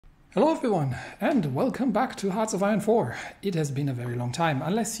Hello everyone, and welcome back to Hearts of Iron 4. It has been a very long time,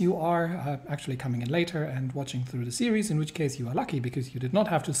 unless you are actually coming in later and watching through the series, in which case you are lucky because you did not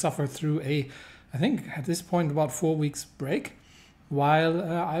have to suffer through I think at this point about 4 weeks break, while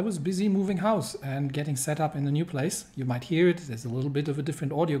I was busy moving house and getting set up in a new place. You might hear it, there's a little bit of a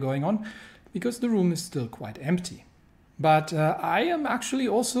different audio going on, because the room is still quite empty. But I am actually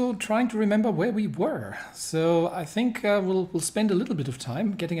also trying to remember where we were. So I think we'll spend a little bit of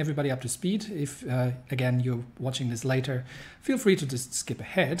time getting everybody up to speed. If, again, you're watching this later, feel free to just skip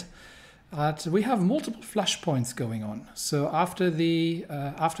ahead. But we have multiple flashpoints going on. So after the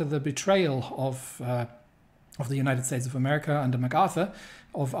betrayal of the United States of America under MacArthur,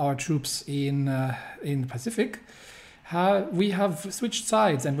 of our troops in the Pacific, we have switched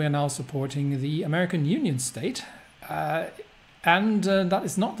sides and we're now supporting the American Union state. And that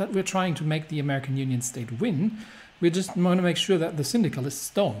is not that we're trying to make the American Union state win. We just want to make sure that the syndicalists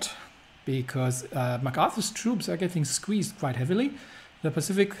don't, because MacArthur's troops are getting squeezed quite heavily. The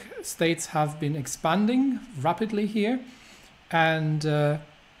Pacific states have been expanding rapidly here, and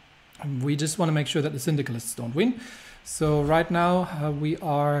we just want to make sure that the syndicalists don't win. So right now we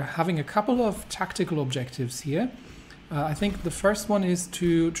are having a couple of tactical objectives here. I think the first one is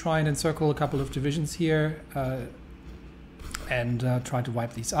to try and encircle a couple of divisions here and try to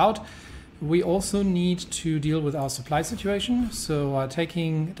wipe these out. We also need to deal with our supply situation. So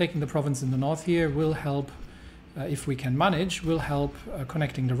taking the province in the north here will help, if we can manage, will help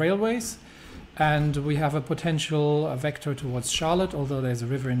connecting the railways. And we have a potential vector towards Charlotte, although there's a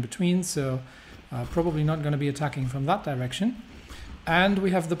river in between, so probably not going to be attacking from that direction. And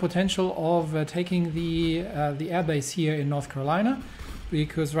we have the potential of taking the airbase here in North Carolina,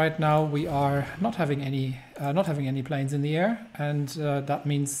 because right now we are not having any planes in the air, and that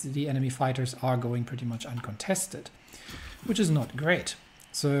means the enemy fighters are going pretty much uncontested, which is not great.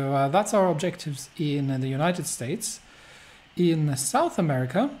 So that's our objectives in the United States. In South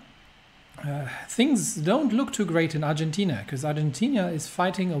America, things don't look too great in Argentina, because Argentina is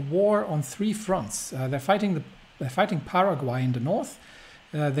fighting a war on 3 fronts. They're fighting Paraguay in the north.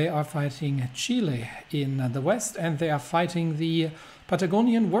 They are fighting Chile in the west, and they are fighting the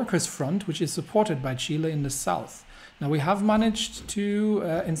Patagonian Workers' Front, which is supported by Chile in the south. Now, we have managed to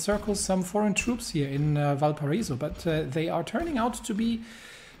encircle some foreign troops here in Valparaiso, but they are turning out to be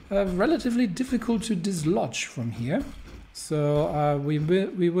relatively difficult to dislodge from here. So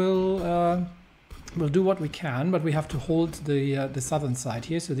we'll do what we can, but we have to hold the southern side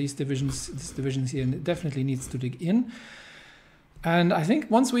here. So this divisions here definitely needs to dig in. And I think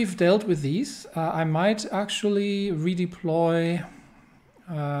once we've dealt with these, I might actually redeploy.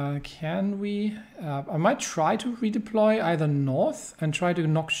 Can we? I might try to redeploy either north and try to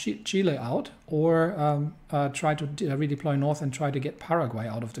knock Chile out, or try to redeploy north and try to get Paraguay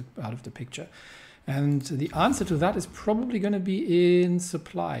out of the picture. And the answer to that is probably going to be in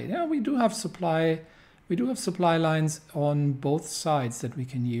supply. Yeah, we do have supply. We do have supply lines on both sides that we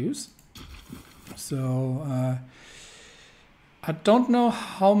can use. So I don't know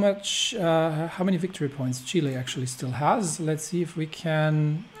how many victory points Chile actually still has. Let's see if we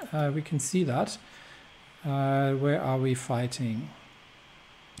can see that. Where are we fighting?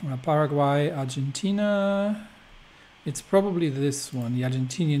 Paraguay, Argentina. It's probably this one, the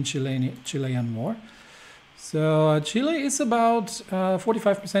Argentinian-Chilean War. So Chile is about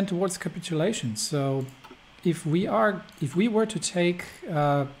 45% towards capitulation. So if we were to take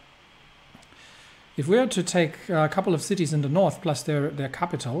a couple of cities in the north plus their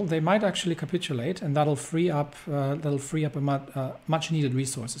capital, they might actually capitulate, and that'll free up much needed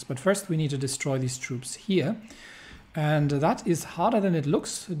resources. But first, we need to destroy these troops here. And that is harder than it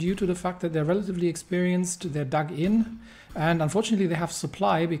looks due to the fact that they're relatively experienced, they're dug in, and unfortunately they have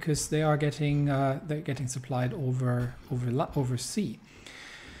supply because they're getting supplied over sea.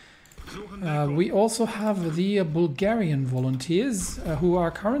 We also have the Bulgarian volunteers who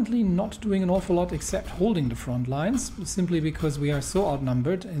are currently not doing an awful lot except holding the front lines, simply because we are so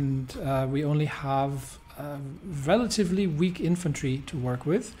outnumbered and we only have relatively weak infantry to work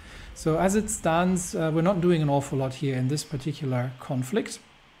with. So as it stands, we're not doing an awful lot here in this particular conflict.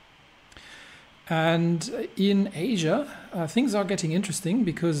 And in Asia, things are getting interesting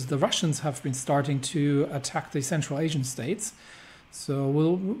because the Russians have been starting to attack the Central Asian states. So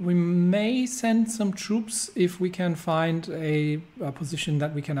we may send some troops if we can find a position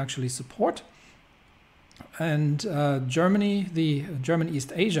that we can actually support. And Germany, the German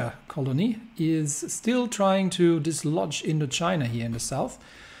East Asia colony, is still trying to dislodge Indochina here in the south,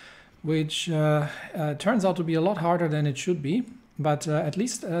 which turns out to be a lot harder than it should be. But at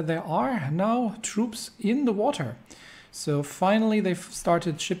least there are now troops in the water. So finally they've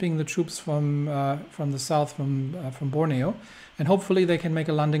started shipping the troops from the south, from Borneo, and hopefully they can make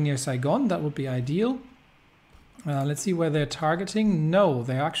a landing near Saigon. That would be ideal. Let's see where they're targeting. No,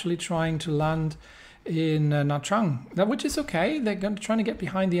 they're actually trying to land in Nha Trang, which is okay. They're trying to get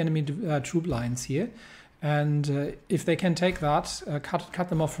behind the enemy troop lines here, and if they can take that, cut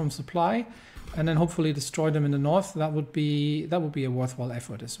them off from supply, and then hopefully destroy them in the north, that would be a worthwhile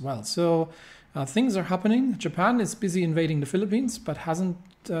effort as well. So things are happening. Japan is busy invading the Philippines, but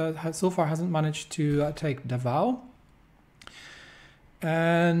so far hasn't managed to take Davao.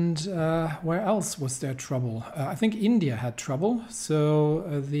 And where else was there trouble? I think India had trouble. So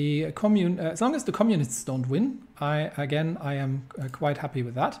as long as the communists don't win, I am quite happy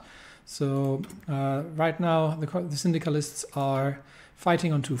with that. So right now the syndicalists are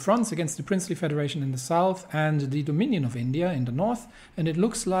fighting on two fronts, against the Princely Federation in the south and the Dominion of India in the north. And it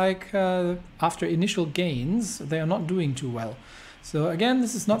looks like after initial gains, they are not doing too well. So again,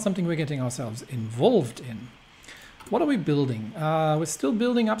 this is not something we're getting ourselves involved in. What are we building? We're still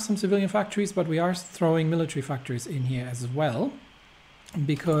building up some civilian factories, but we are throwing military factories in here as well.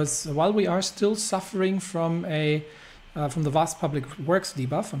 Because while we are still suffering from the vast public works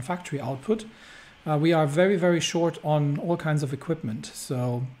debuff on factory output, we are very, very short on all kinds of equipment.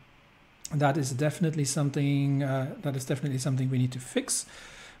 So that is definitely something we need to fix.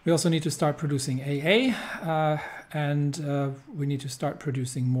 We also need to start producing AA, and we need to start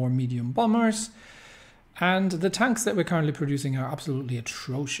producing more medium bombers. And the tanks that we're currently producing are absolutely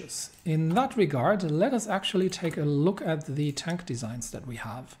atrocious. In that regard, let us actually take a look at the tank designs that we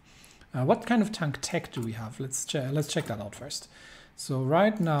have. What kind of tank tech do we have? Let's check that out first. So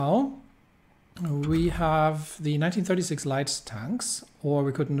right now we have the 1936 light tanks, or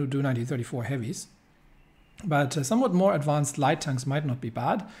we could do 1934 heavies. But somewhat more advanced light tanks might not be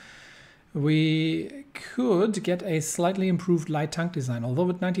bad. We could get a slightly improved light tank design, although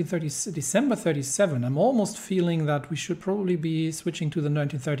with December 37, I'm almost feeling that we should probably be switching to the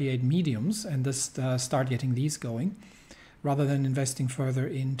 1938 mediums and just start getting these going, rather than investing further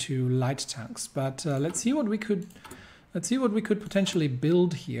into light tanks. But let's see what we could potentially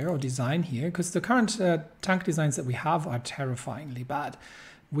build here or design here, because the current tank designs that we have are terrifyingly bad.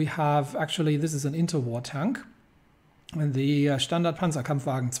 We have actually, this is an interwar tank. The Standard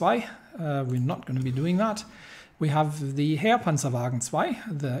Panzerkampfwagen 2, we're not going to be doing that. We have the Heerpanzerwagen 2,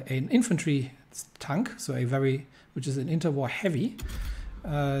 an infantry tank, so which is an interwar heavy.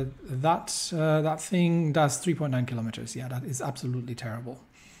 That thing does 3.9 kilometers. Yeah, that is absolutely terrible.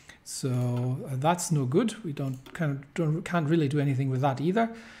 So that's no good. We can't really do anything with that either.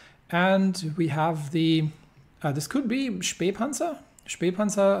 And we have this could be Spähpanzer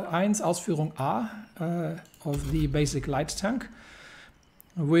 1 Ausführung A of the basic light tank,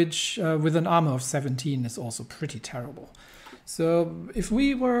 which with an armor of 17 is also pretty terrible. So if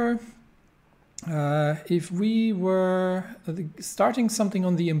we were starting something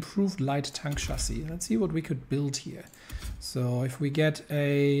on the improved light tank chassis, let's see what we could build here. So if we get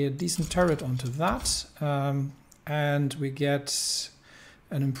a decent turret onto that, and we get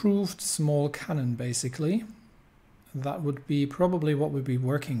an improved small cannon, basically, that would be probably what we'd be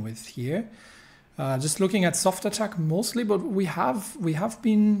working with here. Just looking at soft attack mostly, but we have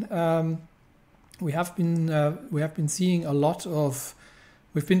been seeing a lot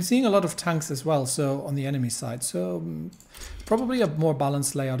of tanks as well. So on the enemy side, so probably a more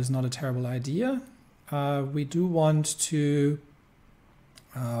balanced layout is not a terrible idea. We do want to.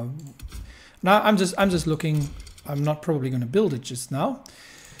 Now I'm just looking. I'm not probably going to build it just now.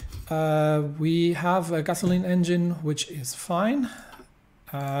 We have a gasoline engine, which is fine.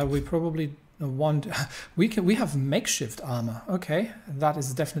 We probably want. We have makeshift armor. Okay, that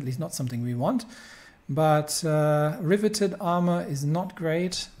is definitely not something we want. But riveted armor is not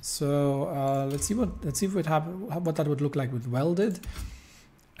great. So let's see what that would look like with welded.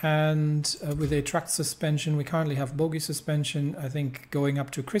 And with a tracked suspension, we currently have bogie suspension. I think going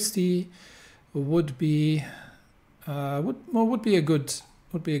up to Christie would be a good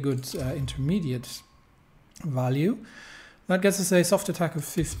intermediate value. That gets us a soft attack of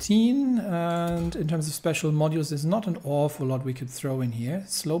 15, and in terms of special modules, there's not an awful lot we could throw in here.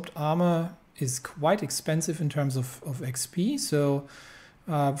 Sloped armor is quite expensive in terms of XP, so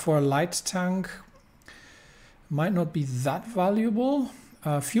for a light tank, might not be that valuable.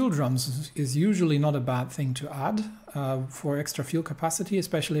 Fuel drums is usually not a bad thing to add for extra fuel capacity,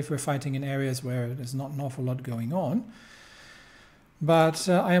 especially if we're fighting in areas where there's not an awful lot going on. But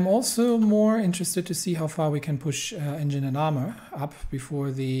I am also more interested to see how far we can push engine and armor up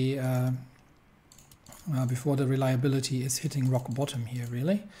before the reliability is hitting rock bottom here,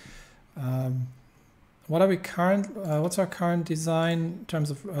 really. what are we current? What's our current design in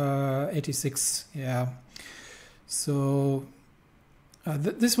terms of 86? Yeah. So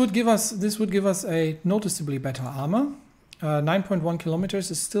this would give us a noticeably better armor. 9.1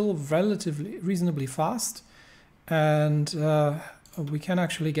 kilometers is still reasonably fast, and we can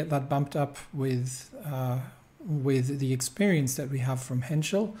actually get that bumped up with the experience that we have from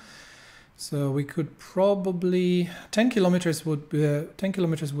Henschel. So we could probably 10 kilometers would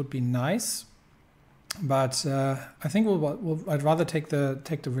be nice, but I think I'd rather take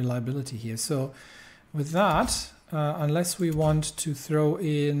the reliability here. So with that, unless we want to throw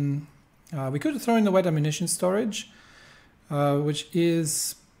in, we could throw in the wet ammunition storage, which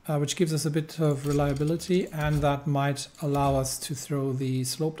gives us a bit of reliability, and that might allow us to throw the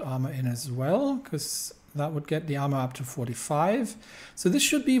sloped armor in as well, because that would get the armor up to 45. So this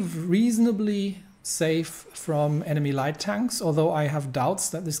should be reasonably safe from enemy light tanks, although I have doubts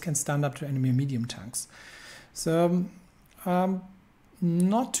that this can stand up to enemy medium tanks. So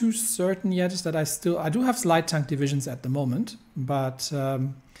not too certain yet that I do have light tank divisions at the moment, but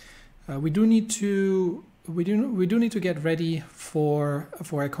we do need to get ready for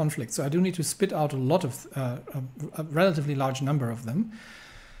a conflict. So I do need to spit out a lot of a relatively large number of them.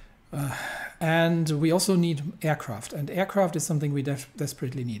 And we also need aircraft, and aircraft is something we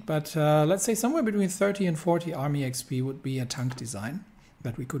desperately need. But let's say somewhere between 30 and 40 Army XP would be a tank design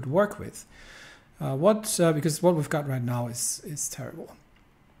that we could work with. Because what we've got right now is terrible.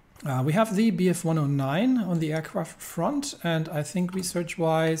 We have the BF-109 on the aircraft front, and I think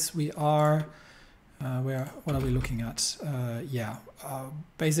research-wise we are what are we looking at?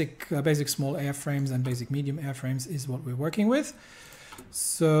 Basic small airframes and basic medium airframes is what we're working with.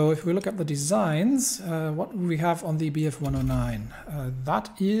 So if we look at the designs, what we have on the BF-109,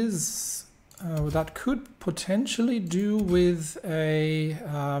 that could potentially do with a.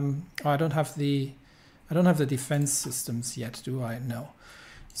 I don't have the defense systems yet, do I? No.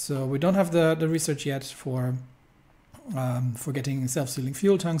 So we don't have the research yet for getting self-sealing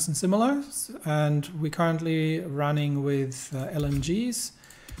fuel tanks and similar, and we're currently running with LMGs.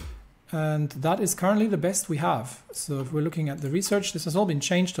 And that is currently the best we have. So if we're looking at the research, this has all been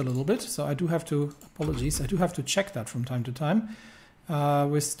changed a little bit. So I do have to, apologies, I do have to check that from time to time.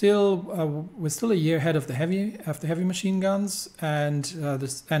 We're still a year ahead of the heavy machine guns and the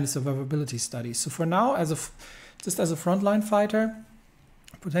survivability studies. So for now, just as a frontline fighter,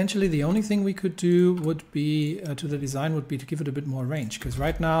 potentially the only thing we could do would be to the design would be to give it a bit more range, because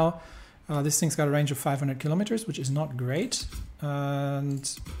right now this thing's got a range of 500 kilometers, which is not great.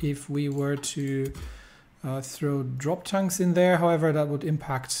 And if we were to throw drop tanks in there, however, that would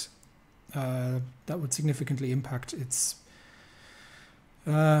significantly impact its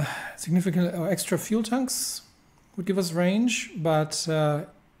extra fuel tanks would give us range, but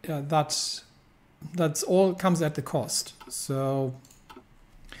that's all comes at the cost. So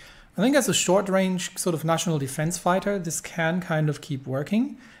I think as a short range sort of national defense fighter, this can kind of keep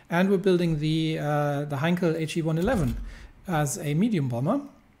working. And we're building the Heinkel HE-111 as a medium bomber,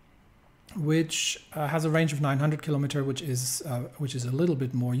 which has a range of 900 kilometer, which is a little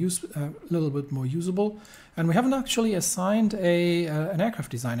bit more usable. And we haven't actually assigned an aircraft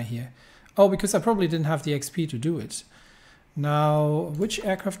designer here. Oh, because I probably didn't have the XP to do it. Now, which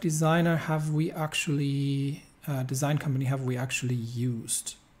aircraft designer have we actually design company have we actually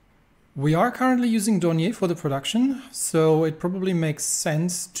used? We are currently using Dornier for the production, so it probably makes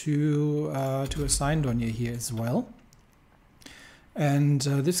sense to assign Dornier here as well. And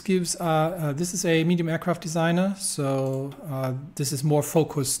this is a medium aircraft designer, so this is more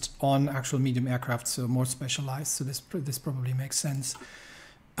focused on actual medium aircraft, so more specialized. So this probably makes sense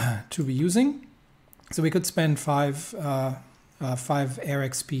to be using. So we could spend 5 air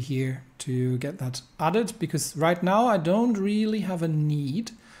XP here to get that added, because right now I don't really have a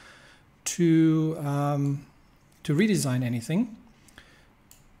need to redesign anything,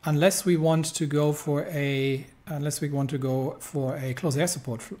 unless we want to go for a close air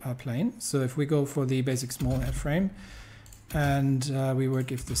support plane. So if we go for the basic small airframe, and we would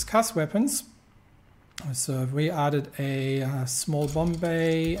give this CAS weapons. So if we added a small bomb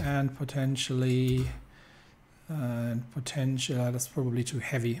bay and potentially that's probably too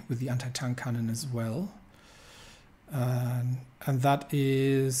heavy with the anti-tank cannon as well. And that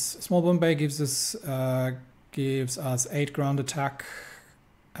is small bomb bay gives us 8 ground attack,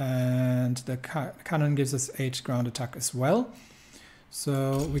 and the cannon gives us 8 ground attack as well.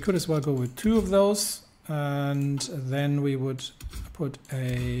 So we could as well go with 2 of those, and then we would put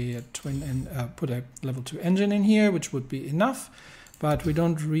a level 2 engine in here, which would be enough. But we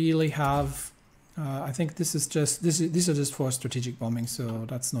don't really have. I think these are just for strategic bombing, so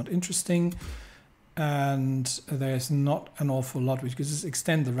that's not interesting. and there's not an awful lot. We could just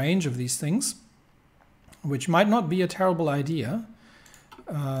extend the range of these things, which might not be a terrible idea.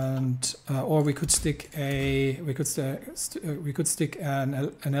 And or we could stick an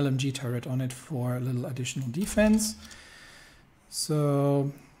LMG turret on it for a little additional defense.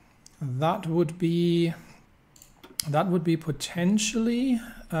 So that would be potentially.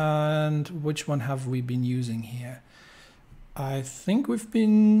 And which one have we been using here? I think we've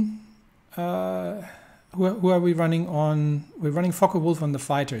been who are we running on? We're running Focke-Wulf on the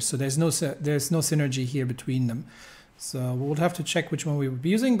fighters, so there's no synergy here between them. So we'll have to check which one we would be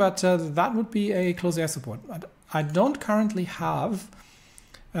using, but that would be a close air support. I don't currently have,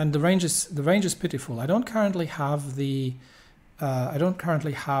 and the range is pitiful. I don't currently have the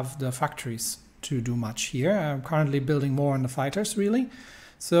factories to do much here. I'm currently building more on the fighters, really.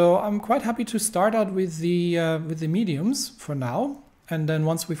 So I'm quite happy to start out with the mediums for now, and then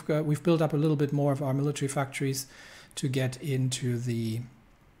once we've built up a little bit more of our military factories to get into the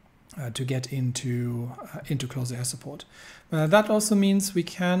into close air support. That also means we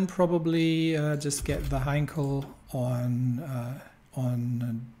can probably just get the Heinkel on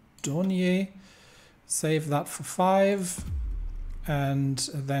Dornier, save that for 5, and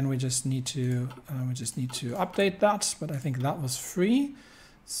then we just need to update that. But I think that was free,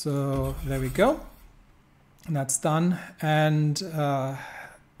 so there we go, and that's done, and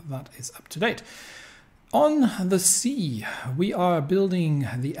that is up to date. On the sea, we are building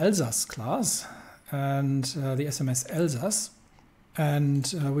the Elsass class and the SMS Elsass,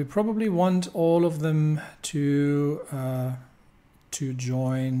 and we probably want all of them to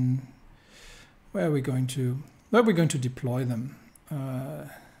join. Where are we going to deploy them?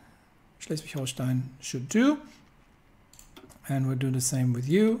 Schleswig-Holstein should do, and we'll do the same with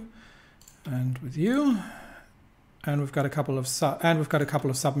you and with you, and we've got a couple of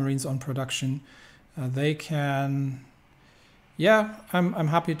submarines on production. They can, yeah. I'm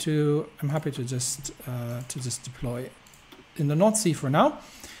happy to just deploy in the North Sea for now,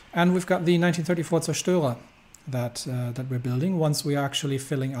 and we've got the 1934 Zerstörer that we're building. Once we are actually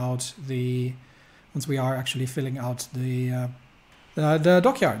filling out the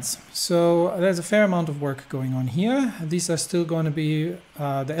dockyards. So there's a fair amount of work going on here. These are still going to be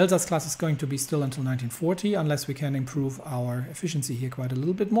the Elsass class is going to be still until 1940, unless we can improve our efficiency here quite a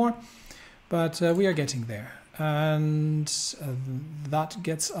little bit more. But we are getting there, and that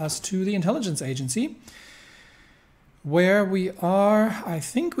gets us to the intelligence agency, where we are. I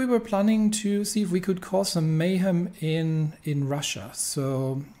think we were planning to see if we could cause some mayhem in Russia.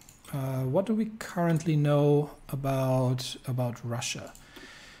 So what do we currently know about Russia?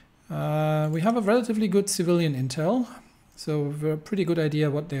 We have a relatively good civilian intel, so we have a pretty good idea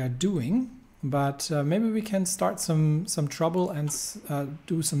what they are doing. But maybe we can start some trouble and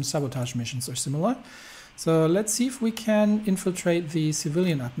do some sabotage missions or similar. So let's see if we can infiltrate the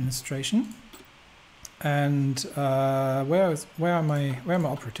civilian administration. And where are my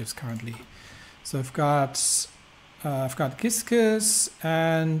operatives currently? So I've got Giskes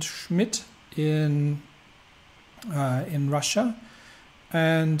and Schmidt in Russia.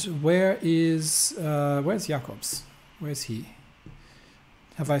 And where's Jakobs? Where is he?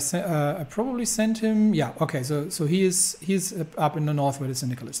 Have I sent? I probably sent him. Yeah. Okay. So he's up in the north where the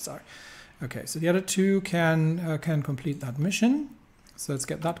syndicalists are. Okay. So the other two can complete that mission. So let's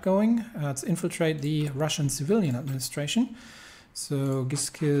get that going. Let's infiltrate the Russian civilian administration. So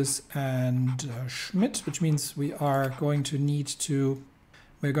Giskes and Schmidt, which means we're going to need to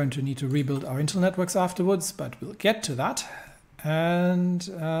rebuild our intel networks afterwards, but we'll get to that. And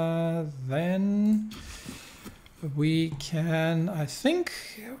then we can, I think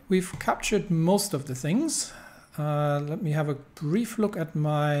we've captured most of the things. Let me have a brief look at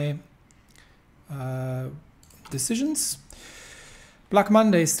my decisions. Black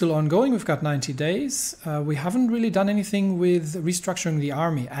Monday is still ongoing. We've got 90 days. We haven't really done anything with restructuring the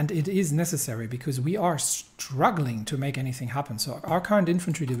army, and it is necessary because we are struggling to make anything happen. So our current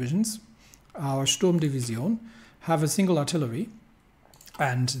infantry divisions, our Sturmdivision, have a single artillery,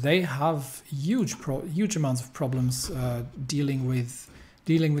 and they have huge amounts of problems dealing with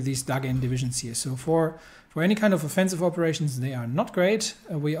these dug-in divisions here. So for any kind of offensive operations, they are not great.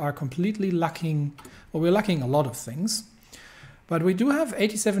 We are completely lacking, well, we're lacking a lot of things. But we do have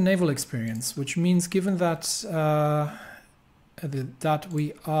 87 naval experience, which means, given that that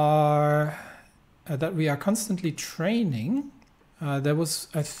we are constantly training, I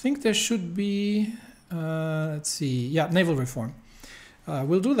think there should be, let's see, yeah, naval reform.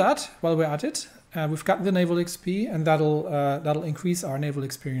 We'll do that while we're at it. We've got the naval XP, and that'll increase our naval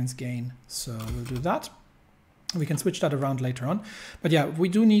experience gain. So we'll do that. We can switch that around later on, but yeah, we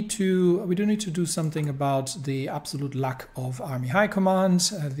do need to do something about the absolute lack of army high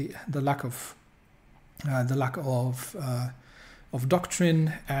command, the lack of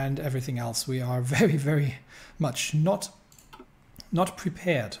doctrine and everything else. We are very, very much not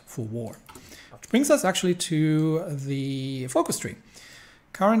prepared for war. Which brings us actually to the focus tree.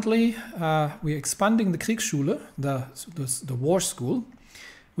 Currently, we're expanding the Kriegsschule, the war school,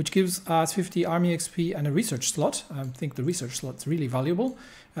 which gives us 50 army XP and a research slot. I think the research slot's really valuable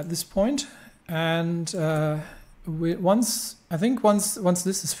at this point. And once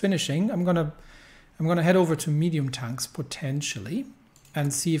this is finishing, I'm gonna head over to medium tanks potentially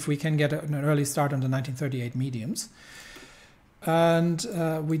and see if we can get an early start on the 1938 mediums. And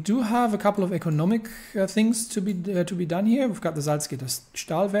we do have a couple of economic things to be done here. We've got the Salzgitter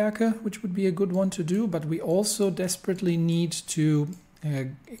Stahlwerke, which would be a good one to do, but we also desperately need to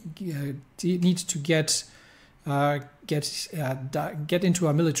get into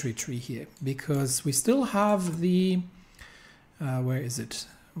our military tree here, because we still have the where is it?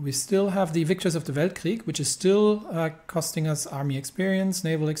 We still have the Victors of the Weltkrieg, which is still costing us army experience,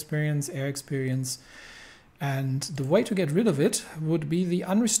 naval experience, air experience. And the way to get rid of it would be the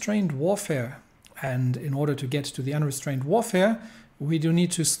unrestrained warfare. And in order to get to the unrestrained warfare, we do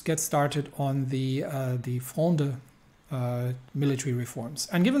need to get started on the Fronde military reforms.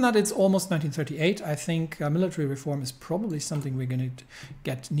 And given that it's almost 1938, I think military reform is probably something we're going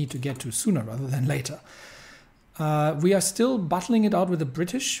to need to get to sooner rather than later. We are still battling it out with the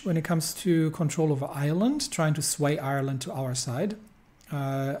British when it comes to control over Ireland, trying to sway Ireland to our side.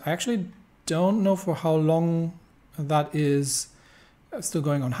 I actually don't know for how long that is still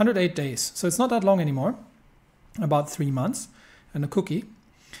going on. 108 days. So it's not that long anymore. About 3 months and a cookie.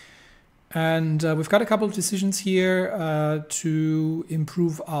 And we've got a couple of decisions here to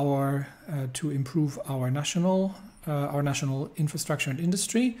improve our national infrastructure and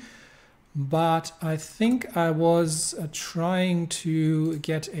industry. But I think I was trying to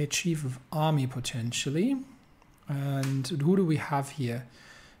get a chief of army potentially. And who do we have here?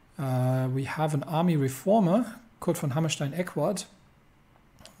 We have an army reformer, Kurt von Hammerstein-Eckwart.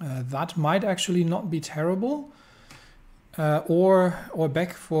 That might actually not be terrible. Or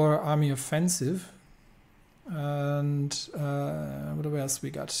Beck for army offensive. And what else we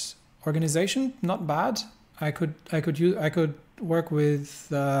got? Organization, not bad. I could work with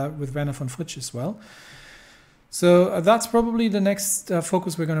Werner von Fritsch as well. So that's probably the next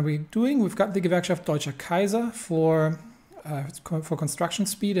focus we're going to be doing. We've got the Gewerkschaft Deutscher Kaiser for construction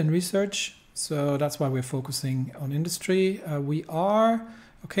speed and research. So that's why we're focusing on industry. We are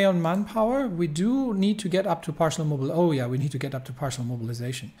okay on manpower. We do need to get up to partial we need to get up to partial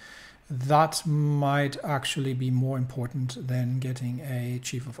mobilization. That might actually be more important than getting a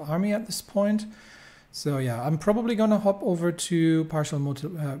chief of army at this point. So yeah, I'm probably going to hop over to partial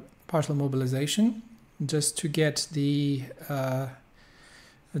mobilization just to get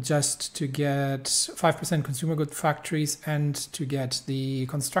 5% consumer good factories and to get the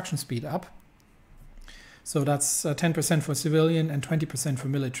construction speed up. So that's 10% for civilian and 20% for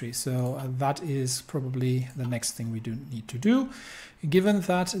military. So that is probably the next thing we do need to do, given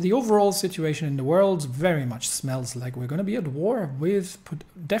that the overall situation in the world very much smells like we're going to be at war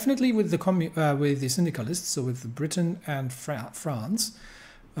definitely with the syndicalists, so with Britain and France,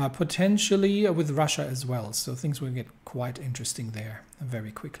 potentially with Russia as well. So things will get quite interesting there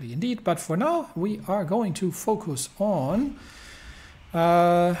very quickly indeed. But for now, we are going to focus on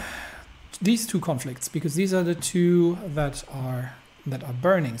these two conflicts, because these are the two that are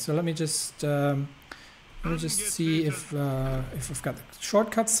burning. So let me just see if we've got the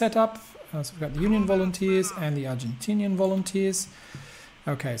shortcuts set up. So we've got the Union volunteers and the Argentinian volunteers.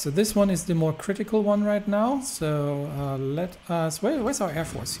 Okay, so this one is the more critical one right now. So let us. Where's our Air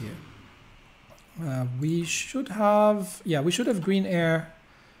Force here? We should have green air.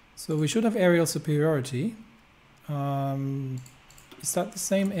 So we should have aerial superiority. Is that the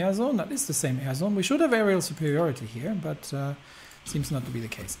same air zone? That is the same air zone. We should have aerial superiority here, but seems not to be the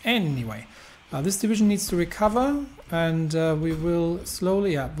case. Anyway, this division needs to recover, and we will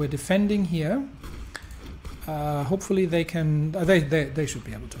slowly. We're defending here. Hopefully they can. They should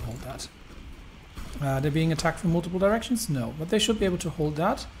be able to hold that. They're being attacked from multiple directions. No, but they should be able to hold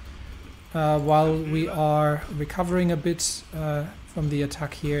that while we are recovering a bit from the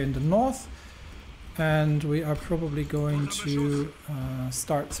attack here in the north. And we are probably going to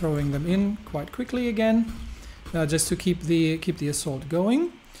start throwing them in quite quickly again, just to keep the assault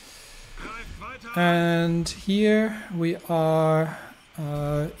going. And here we are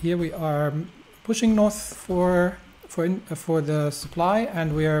pushing north for the supply,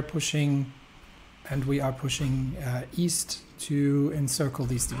 and we are pushing and we are pushing east to encircle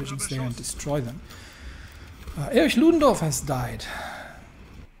these divisions there and destroy them. Erich Ludendorff has died.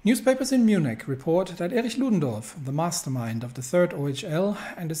 Newspapers in Munich report that Erich Ludendorff, the mastermind of the 3rd OHL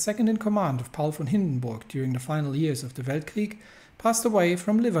and the second in command of Paul von Hindenburg during the final years of the Weltkrieg, passed away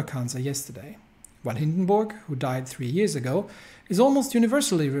from liver cancer yesterday. While Hindenburg, who died 3 years ago, is almost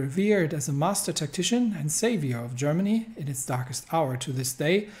universally revered as a master tactician and savior of Germany in its darkest hour to this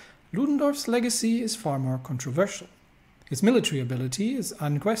day, Ludendorff's legacy is far more controversial. His military ability is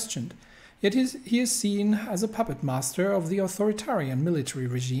unquestioned, yet he is seen as a puppet master of the authoritarian military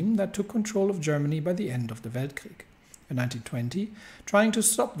regime that took control of Germany by the end of the Weltkrieg. In 1920, trying to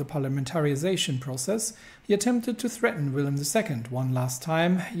stop the parliamentarization process, he attempted to threaten William II one last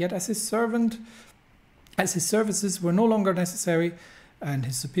time, yet as his services were no longer necessary and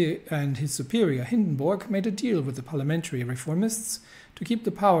his superior Hindenburg made a deal with the parliamentary reformists to keep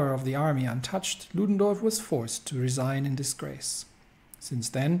the power of the army untouched, Ludendorff was forced to resign in disgrace. Since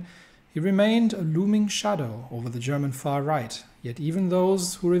then, he remained a looming shadow over the German far right, yet even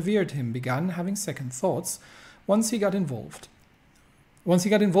those who revered him began having second thoughts once he got involved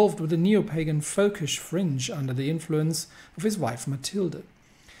with the neo-pagan folkish fringe under the influence of his wife Mathilde.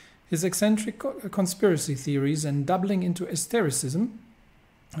 His eccentric conspiracy theories and doubling into esotericism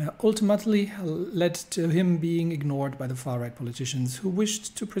ultimately led to him being ignored by the far-right politicians who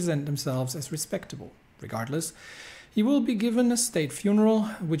wished to present themselves as respectable. Regardless, he will be given a state funeral,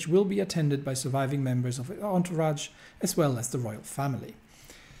 which will be attended by surviving members of his entourage, as well as the royal family.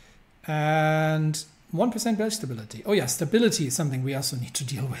 And 1% Welsh stability. Oh yeah, stability is something we also need to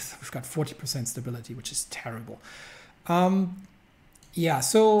deal with. We've got 40% stability, which is terrible. That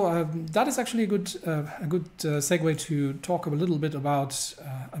is actually a good segue to talk a little bit about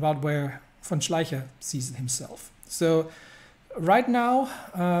where von Schleicher sees himself. So right now,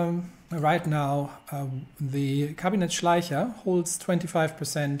 the Cabinet Schleicher holds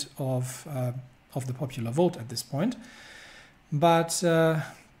 25% of the popular vote at this point, but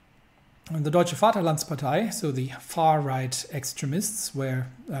the Deutsche Vaterlandspartei, so the far-right extremists, where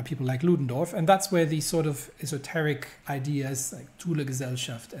people like Ludendorff, and that's where these sort of esoteric ideas like Thule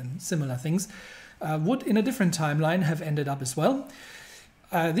Gesellschaft and similar things would, in a different timeline, have ended up as well.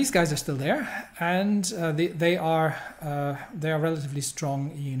 These guys are still there, and they are relatively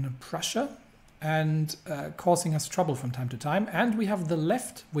strong in Prussia and causing us trouble from time to time. And we have the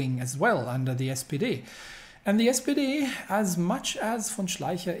left wing as well under the SPD. And the SPD, as much as von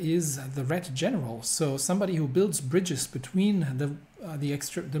Schleicher is the Red General, so somebody who builds bridges between the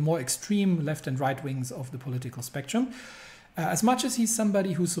more extreme left and right wings of the political spectrum, as much as he's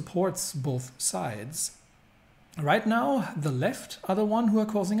somebody who supports both sides, right now the left are the one who are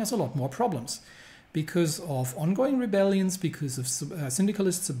causing us a lot more problems because of ongoing rebellions, because of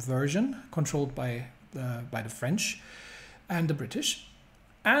syndicalist subversion controlled by the French and the British,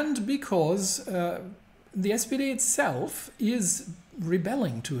 and because the SPD itself is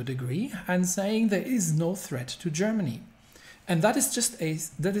rebelling to a degree and saying there is no threat to Germany. And that is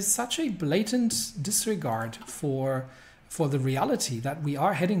such a blatant disregard for the reality that we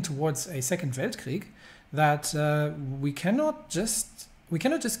are heading towards a Second Weltkrieg that we cannot just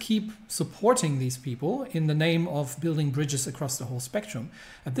keep supporting these people in the name of building bridges across the whole spectrum.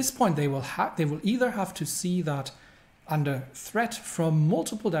 At this point, they will either have to see that under threat from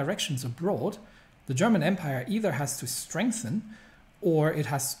multiple directions abroad, the German Empire either has to strengthen, or it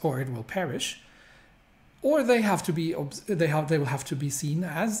will perish, or they will have to be seen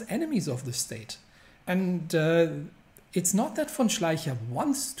as enemies of the state. And it's not that von Schleicher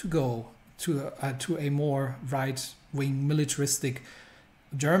wants to go to a more right-wing militaristic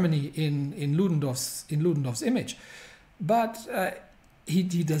Germany in Ludendorff's image, but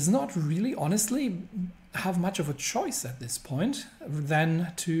he does not really honestly have much of a choice at this point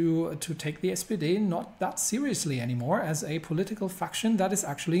than to take the SPD not that seriously anymore as a political faction that is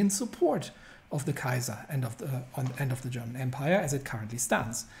actually in support of the Kaiser and of the German Empire as it currently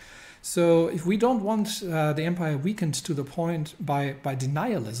stands. So if we don't want the empire weakened to the point by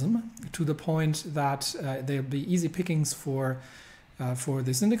denialism, to the point that there'll be easy pickings for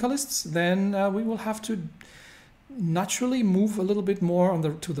the syndicalists, then we will have to naturally move a little bit more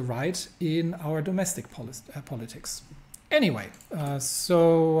to the right in our domestic politics. Anyway,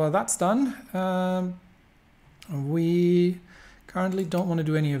 so that's done. We currently don't want to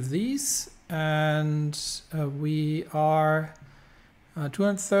do any of these, and we are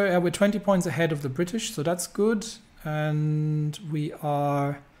we're 20 points ahead of the British, so that's good. And we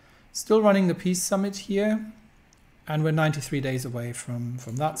are still running the Peace Summit here, and we're 93 days away from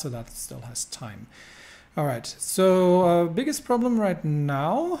that, so that still has time. All right, so biggest problem right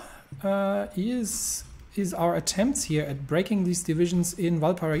now is our attempts here at breaking these divisions in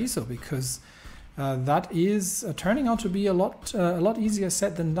Valparaiso, because that is turning out to be a lot easier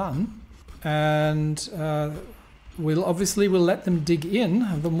said than done, and we'll let them dig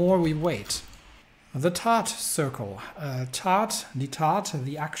in the more we wait. The Tat Circle, die Tat,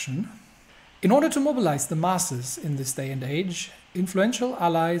 the action. In order to mobilize the masses in this day and age, influential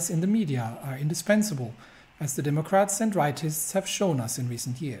allies in the media are indispensable, as the Democrats and rightists have shown us in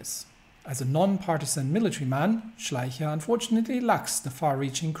recent years. As a non-partisan military man, Schleicher unfortunately lacks the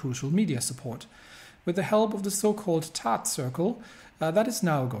far-reaching crucial media support. With the help of the so-called Tat Circle, that is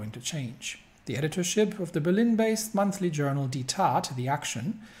now going to change. The editorship of the Berlin-based monthly journal Die Tat, The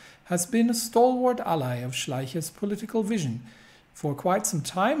Action, has been a stalwart ally of Schleicher's political vision. For quite some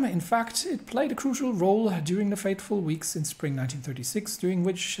time, in fact, it played a crucial role during the fateful weeks in spring 1936, during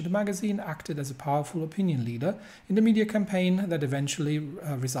which the magazine acted as a powerful opinion leader in the media campaign that eventually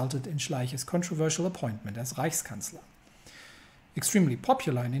resulted in Schleicher's controversial appointment as Reichskanzler. Extremely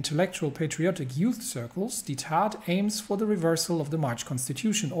popular in intellectual patriotic youth circles, Die Tat aims for the reversal of the March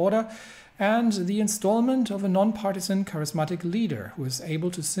Constitution order and the installment of a non-partisan charismatic leader who is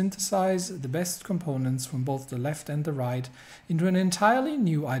able to synthesize the best components from both the left and the right into an entirely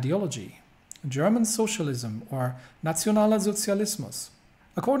new ideology, German socialism or Nationaler Sozialismus.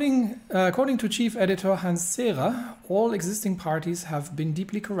 According to chief editor Hans Zehrer, all existing parties have been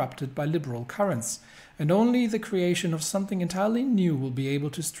deeply corrupted by liberal currents, and only the creation of something entirely new will be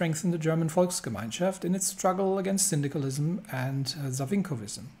able to strengthen the German Volksgemeinschaft in its struggle against syndicalism and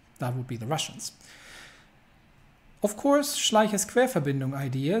Savinkovism. That would be the Russians. Of course, Schleicher's Querverbindung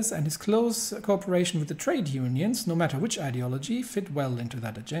ideas and his close cooperation with the trade unions, no matter which ideology, fit well into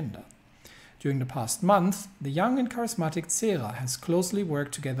that agenda. During the past month, the young and charismatic Zehrer has closely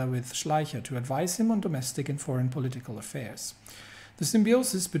worked together with Schleicher to advise him on domestic and foreign political affairs. The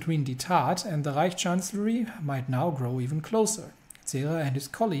symbiosis between Die Tat and the Reichschancellery might now grow even closer. Zehrer and his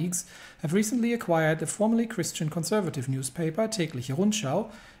colleagues have recently acquired the formerly Christian conservative newspaper Tägliche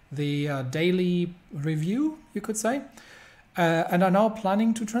Rundschau, the Daily Review, you could say, and are now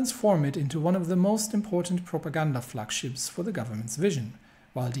planning to transform it into one of the most important propaganda flagships for the government's vision.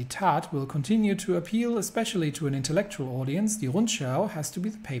 While Die Tat will continue to appeal especially to an intellectual audience, the Rundschau has to be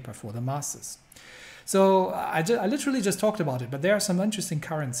the paper for the masses. So I literally just talked about it, but there are some interesting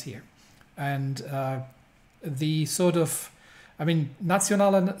currents here. And the sort of,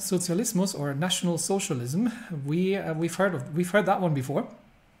 Nationaler Sozialismus or National Socialism, we've heard that one before.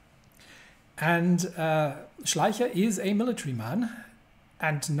 And Schleicher is a military man,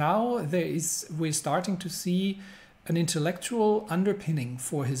 and now we're starting to see an intellectual underpinning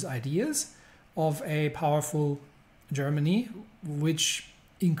for his ideas of a powerful Germany, which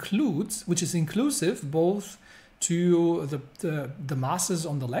is inclusive both to the masses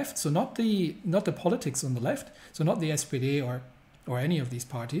on the left, so not the politics on the left, so not the SPD or any of these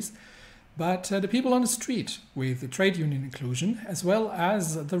parties, but the people on the street with the trade union inclusion, as well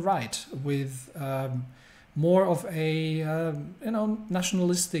as the right with more of a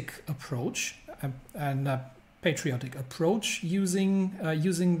nationalistic approach and patriotic approach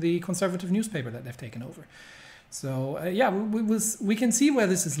using the conservative newspaper that they've taken over. So we can see where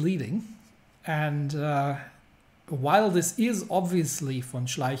this is leading, and while this is obviously von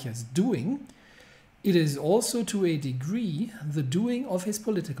Schleicher's doing, it is also to a degree the doing of his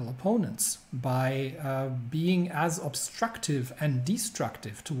political opponents by being as obstructive and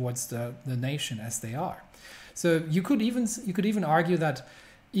destructive towards the nation as they are. So you could even argue that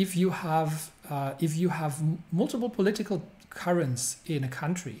if you have multiple political currents in a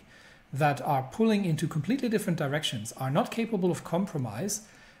country that are pulling into completely different directions, are not capable of compromise,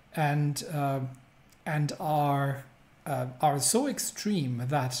 and are so extreme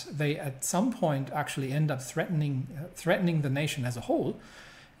that they at some point actually end up threatening the nation as a whole,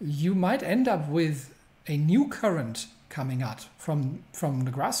 you might end up with a new current coming out from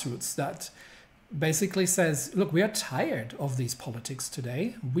the grassroots that basically says, look, we are tired of these politics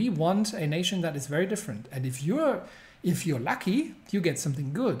today. We want a nation that is very different. And if you're lucky, you get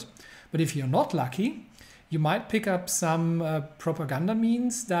something good. But if you're not lucky, you might pick up some propaganda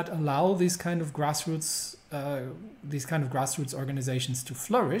means that allow these kind of grassroots organizations to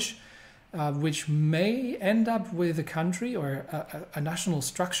flourish, which may end up with a country or a national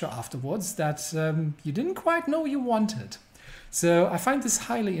structure afterwards that you didn't quite know you wanted. So I find this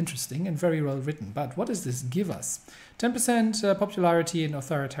highly interesting and very well written. But what does this give us? 10% popularity in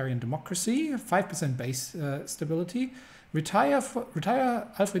authoritarian democracy, 5% base stability, retire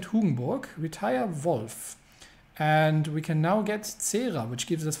Alfred Hugenburg, retire Wolf. And we can now get Zehrer, which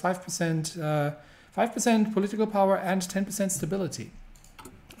gives us 5% political power and 10% stability.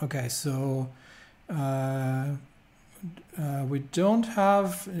 Okay, so we don't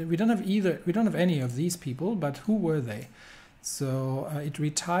have any of these people, but who were they? So it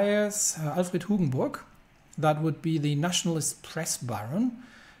retires Alfred Hugenburg. That would be the nationalist press baron,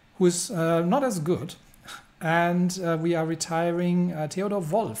 who is not as good. And we are retiring Theodor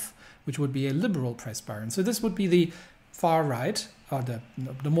Wolff, which would be a liberal press baron. So this would be the far right, or the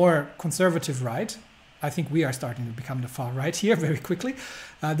more conservative right. I think we are starting to become the far right here very quickly.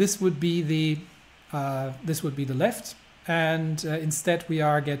 This would be the left, and instead we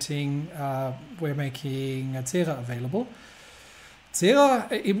are getting we're making Zera available.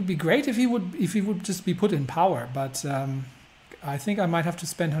 Zera, it would be great if he would just be put in power, but I think I might have to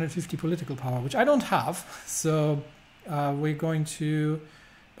spend 150 political power, which I don't have. So we're going to,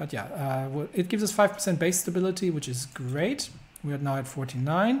 but yeah, it gives us 5% base stability, which is great. We are now at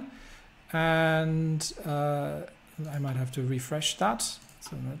 49, and I might have to refresh that.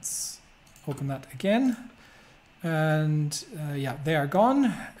 So let's open that again. And yeah, they are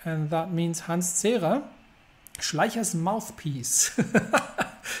gone, and that means Hans Zera, Schleicher's mouthpiece.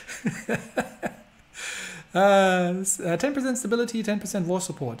 10% stability, 10% war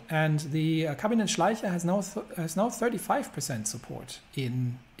support, and the cabinet Schleicher has now 35% support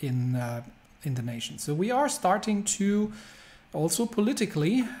in the nation. So we are starting to also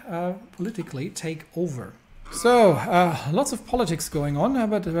politically take over. So lots of politics going on,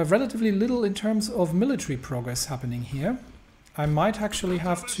 but relatively little in terms of military progress happening here. I might actually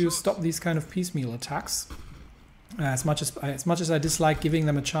have to stop these kind of piecemeal attacks. As much as I dislike giving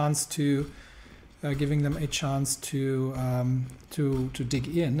them a chance to dig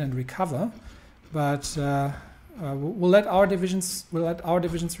in and recover, but we'll let our divisions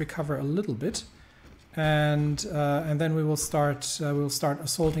recover a little bit, and then we will start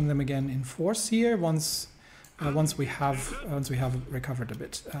assaulting them again in force here once we have recovered a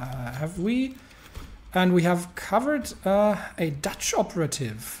bit. And we have covered a Dutch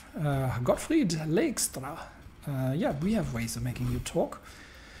operative, Gottfried Leekstra. Yeah, we have ways of making you talk.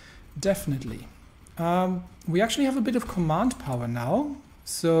 Definitely. We actually have a bit of command power now.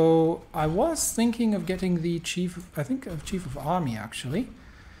 So I was thinking of getting the chief of army actually.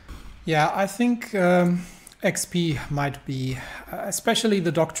 Yeah, I think XP might be, especially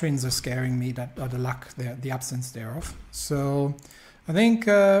the doctrines are scaring me, or the lack, the absence thereof. So I think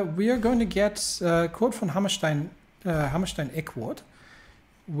we are going to get Kurt von Hammerstein-Eckwart,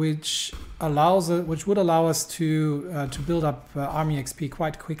 which would allow us to build up army XP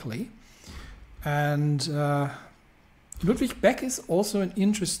quite quickly. And Ludwig Beck is also an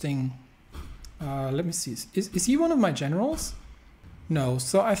interesting. Let me see. Is he one of my generals? No.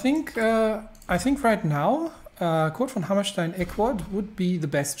 So I think right now Kurt von Hammerstein-Eckwart would be the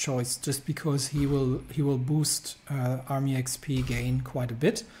best choice, just because he will boost army XP gain quite a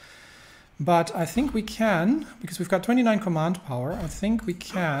bit. But I think we can, because we've got 29 command power, I think we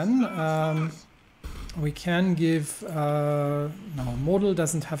can give, no, Model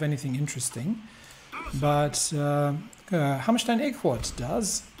doesn't have anything interesting, but Hammerstein-Eckwart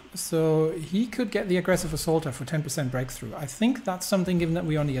does, so he could get the aggressive assaulter for 10% breakthrough. I think that's something, given that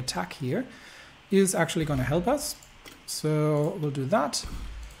we're on the attack here, is actually going to help us. So we'll do that.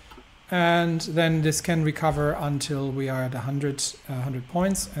 And then this can recover until we are at 100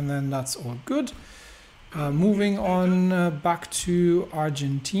 points, and then that's all good. Moving on back to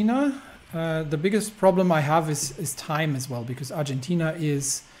Argentina. The biggest problem I have is time as well, because Argentina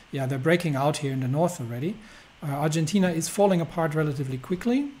is, yeah, they're breaking out here in the north already. Argentina is falling apart relatively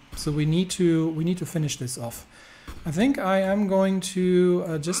quickly, so we need to finish this off. I think I am going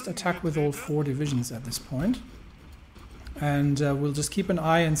to just attack with all 4 divisions at this point. And we'll just keep an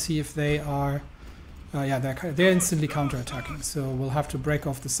eye and see if they are, yeah, they're instantly counterattacking. So we'll have to break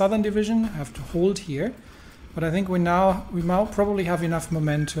off the southern division, have to hold here. But I think we now probably have enough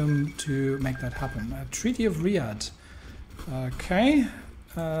momentum to make that happen. Treaty of Riyadh. Okay,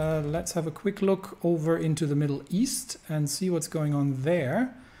 let's have a quick look over into the Middle East and see what's going on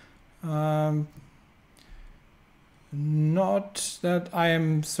there. Not that I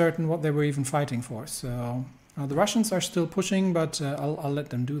am certain what they were even fighting for, so... the Russians are still pushing, but I'll let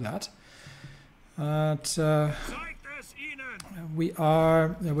them do that. We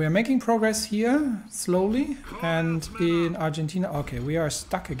are making progress here slowly, and in Argentina, okay, we are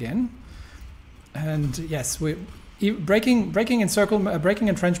stuck again. And yes, breaking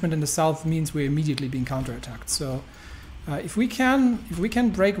entrenchment in the south means we're immediately being counterattacked. So if we can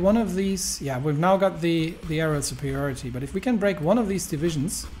break one of these, yeah, we've now got the aerial superiority. But if we can break one of these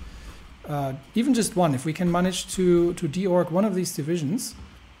divisions. Even just one, if we can manage to deorg one of these divisions,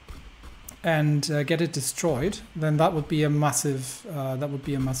 and get it destroyed, then that would be a massive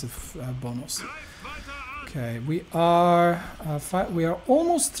bonus. Okay, we are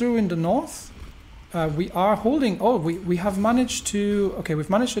almost through in the north. We are holding. Oh, we have managed to. Okay, we've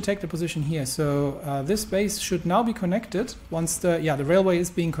managed to take the position here. So this base should now be connected once the railway is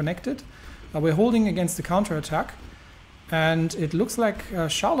being connected. We're holding against the counterattack, and it looks like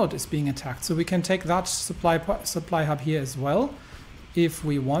Charlotte is being attacked. So we can take that supply hub here as well, if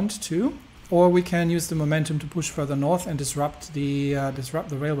we want to, or we can use the momentum to push further north and disrupt the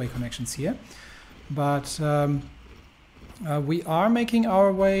railway connections here. But we are making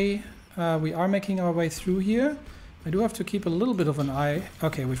our way. Through here. I do have to keep a little bit of an eye.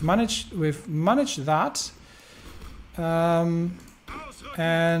 Okay, we've managed that,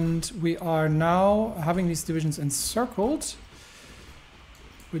 and we are now having these divisions encircled,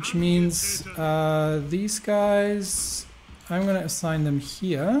 which means these guys, I'm going to assign them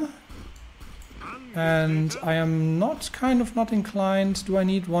here. And I am not inclined. Do I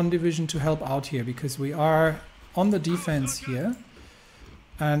need one division to help out here? Because we are on the defense here.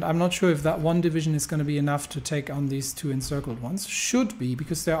 And I'm not sure if that one division is going to be enough to take on these two encircled ones. Should be,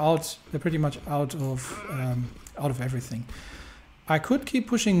 because they're pretty much out of everything. I could keep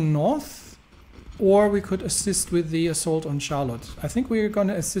pushing north, or we could assist with the assault on Charlotte. I think we're going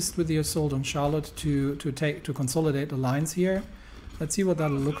to assist with the assault on Charlotte to consolidate the lines here. Let's see what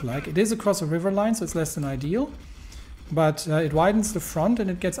that'll look like. It is across a river line, so it's less than ideal. But it widens the front and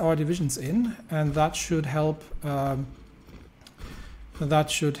it gets our divisions in, and that should help.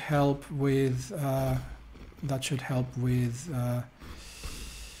 That should help with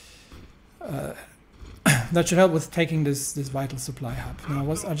taking this vital supply hub. Now,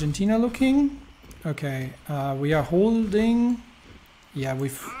 what's Argentina looking? Okay, we are holding. Yeah,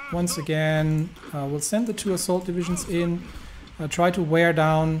 we've once again. We'll send the two assault divisions in. Try to wear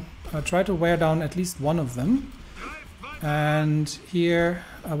down at least one of them. And here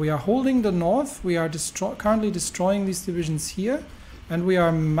we are holding the north. We are currently destroying these divisions here, and we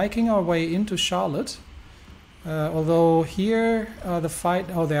are making our way into Charlotte. Although here the fight.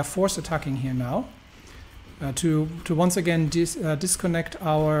 Oh, they are force attacking here now. To once again disconnect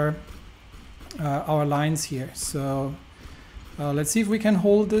our lines here. So let's see if we can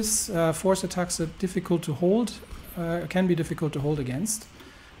hold this. Force attacks are difficult to hold. Can be difficult to hold against,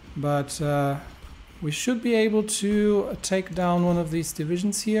 but we should be able to take down one of these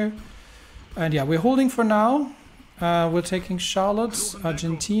divisions here. And yeah, we're holding for now. We're taking Charlotte,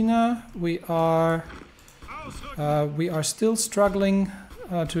 Argentina. We are still struggling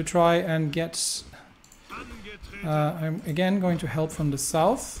to try and get. I'm again going to help from the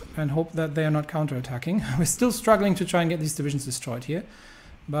south and hope that they are not counterattacking. We're still struggling to try and get these divisions destroyed here,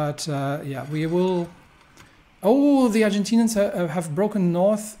 but yeah, we will. Oh, the Argentinians have broken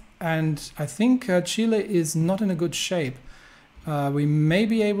north, and I think Chile is not in a good shape. We may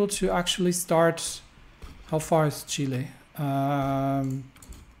be able to actually start. How far is Chile?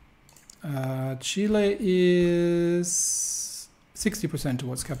 Chile is 60%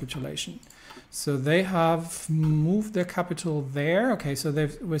 towards capitulation. So they have moved their capital there. Okay, so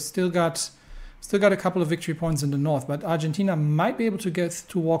we've still got a couple of victory points in the north, but Argentina might be able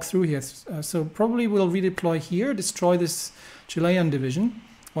to walk through here. So probably we'll redeploy here, destroy this Chilean division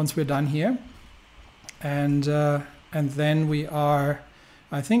once we're done here, and then we are.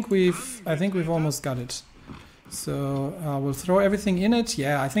 I think we've almost got it. So we'll throw everything in it.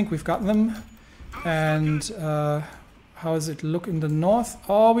 Yeah, I think we've got them. And how does it look in the north?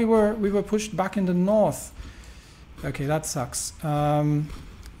 Oh, we were pushed back in the north. Okay, that sucks.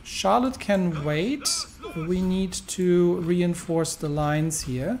 Charlotte can wait. We need to reinforce the lines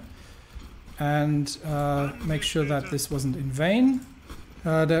here and make sure that this wasn't in vain.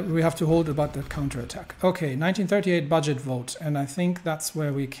 That we have to hold about that counterattack. Okay, 1938 budget vote, and I think that's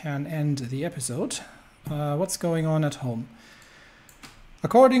where we can end the episode. What's going on at home?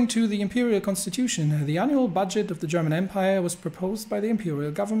 According to the Imperial Constitution, the annual budget of the German Empire was proposed by the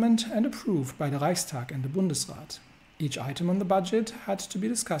Imperial Government and approved by the Reichstag and the Bundesrat. Each item on the budget had to be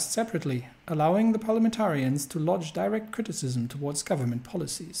discussed separately, allowing the parliamentarians to lodge direct criticism towards government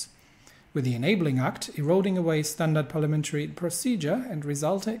policies. With the Enabling Act eroding away standard parliamentary procedure and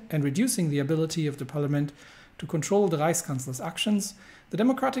reducing the ability of the parliament to control the Reichskanzler's actions, the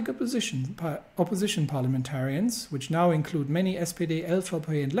democratic opposition parliamentarians, which now include many SPD,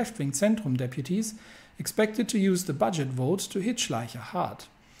 LVP and left-wing Zentrum deputies, expected to use the budget vote to hit Schleicher hard.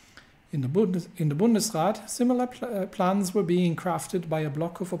 In the Bundesrat, similar plans were being crafted by a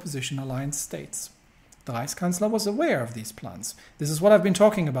bloc of opposition alliance states. The Reichskanzler was aware of these plans. This is what I've been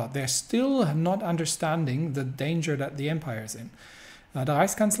talking about. They're still not understanding the danger that the empire is in. The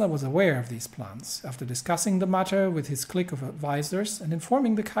Reichskanzler was aware of these plans. After discussing the matter with his clique of advisors and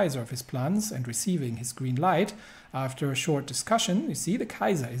informing the Kaiser of his plans and receiving his green light, after a short discussion, you see the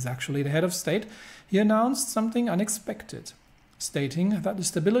Kaiser is actually the head of state, he announced something unexpected, stating that the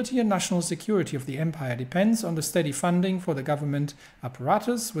stability and national security of the empire depends on the steady funding for the government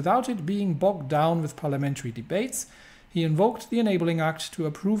apparatus without it being bogged down with parliamentary debates. He invoked the Enabling Act to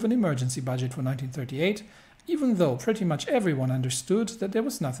approve an emergency budget for 1938, even though pretty much everyone understood that there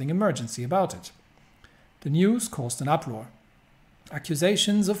was nothing emergency about it. The news caused an uproar.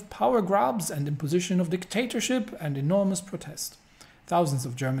 Accusations of power grabs and imposition of dictatorship and enormous protest. Thousands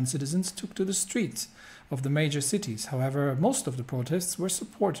of German citizens took to the streets of the major cities. However, most of the protests were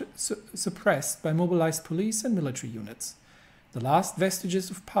suppressed by mobilized police and military units. The last vestiges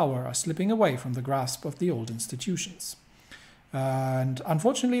of power are slipping away from the grasp of the old institutions. And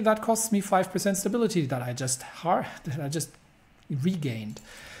unfortunately, that costs me 5% stability that I just regained.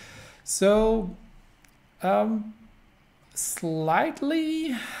 So,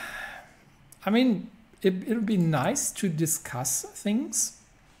 slightly, I mean, it would be nice to discuss things,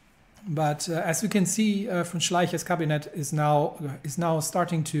 but as you can see, von Schleicher's cabinet is now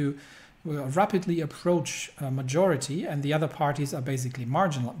starting to rapidly approach a majority, and the other parties are basically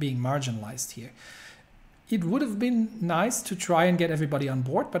being marginalized here. It would have been nice to try and get everybody on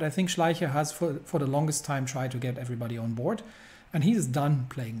board, but I think Schleicher has for the longest time tried to get everybody on board, and he is done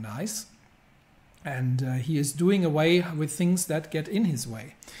playing nice, and he is doing away with things that get in his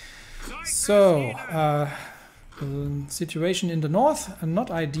way. So, the situation in the north,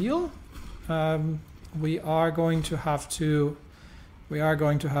 not ideal. We are going to have to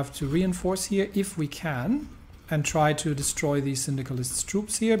reinforce here if we can, and try to destroy these syndicalist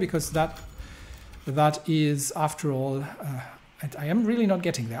troops here, because that is, after all, I am really not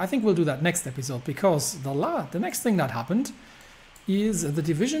getting there. I think we'll do that next episode, because the next thing that happened is the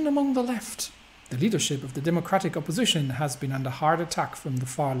division among the left. The leadership of the democratic opposition has been under hard attack from the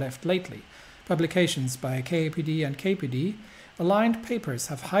far left lately. Publications by KAPD and KPD aligned papers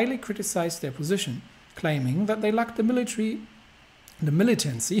have highly criticized their position, claiming that they lack the militancy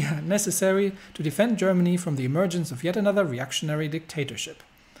necessary to defend Germany from the emergence of yet another reactionary dictatorship.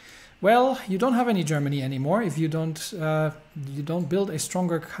 Well, you don't have any Germany anymore if you don't build a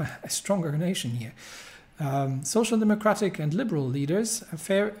stronger nation here. Social democratic and liberal leaders,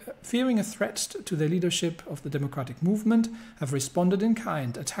 fearing a threat to the leadership of the democratic movement, have responded in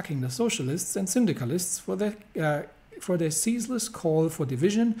kind, attacking the socialists and syndicalists for their ceaseless call for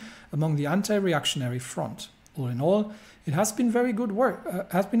division among the anti-reactionary front. All in all, it has been very good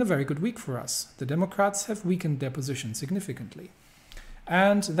work. Has been a very good week for us. The Democrats have weakened their position significantly,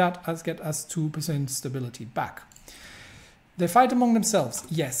 and that has get us 2% stability back. They fight among themselves.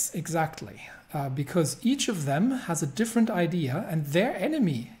 Yes, exactly. Because each of them has a different idea, and their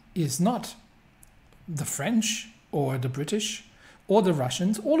enemy is not the French or the British or the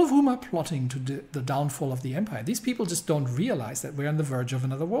Russians, all of whom are plotting to the downfall of the empire. These people just don't realize that we're on the verge of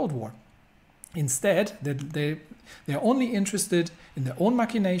another world war. Instead, they're only interested in their own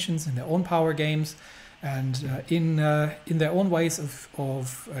machinations, in their own power games, and in their own ways of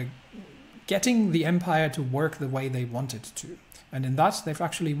getting the empire to work the way they want it to. And in that, they've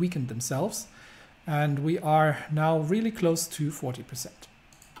actually weakened themselves. And we are now really close to 40%.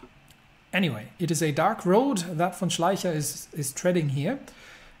 Anyway, it is a dark road that von Schleicher is treading here.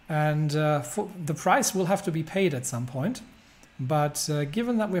 And the price will have to be paid at some point. But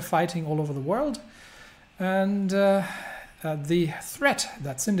given that we're fighting all over the world, and the threat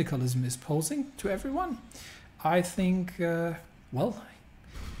that syndicalism is posing to everyone, I think, well,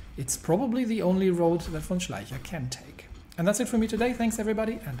 it's probably the only road that von Schleicher can take. And that's it for me today. Thanks,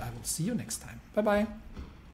 everybody, and I will see you next time. Bye-bye.